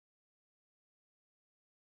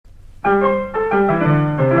In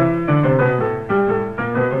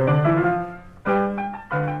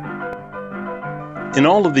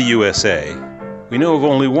all of the USA, we know of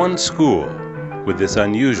only one school with this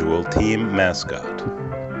unusual team mascot.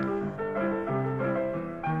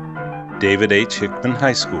 David H. Hickman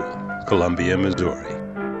High School, Columbia, Missouri.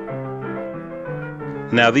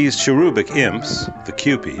 Now these cherubic imps, the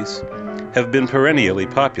Kewpies, have been perennially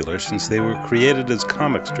popular since they were created as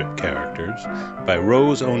comic strip characters by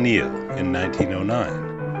Rose O'Neil in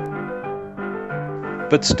 1909.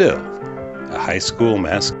 But still, a high school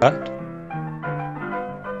mascot?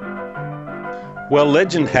 Well,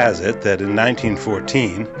 legend has it that in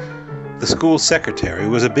 1914, the school secretary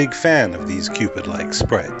was a big fan of these Cupid-like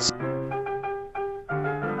sprites.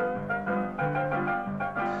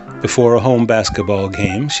 Before a home basketball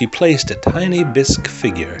game, she placed a tiny bisque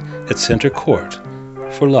figure at center court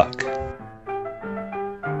for luck.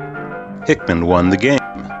 Hickman won the game.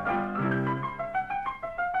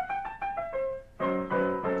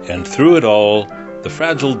 And through it all, the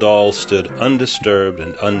fragile doll stood undisturbed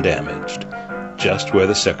and undamaged, just where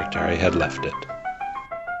the secretary had left it.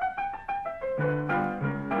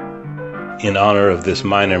 In honor of this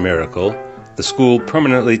minor miracle, the school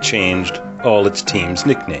permanently changed all its team's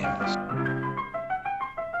nicknames,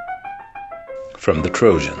 from the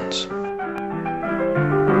Trojans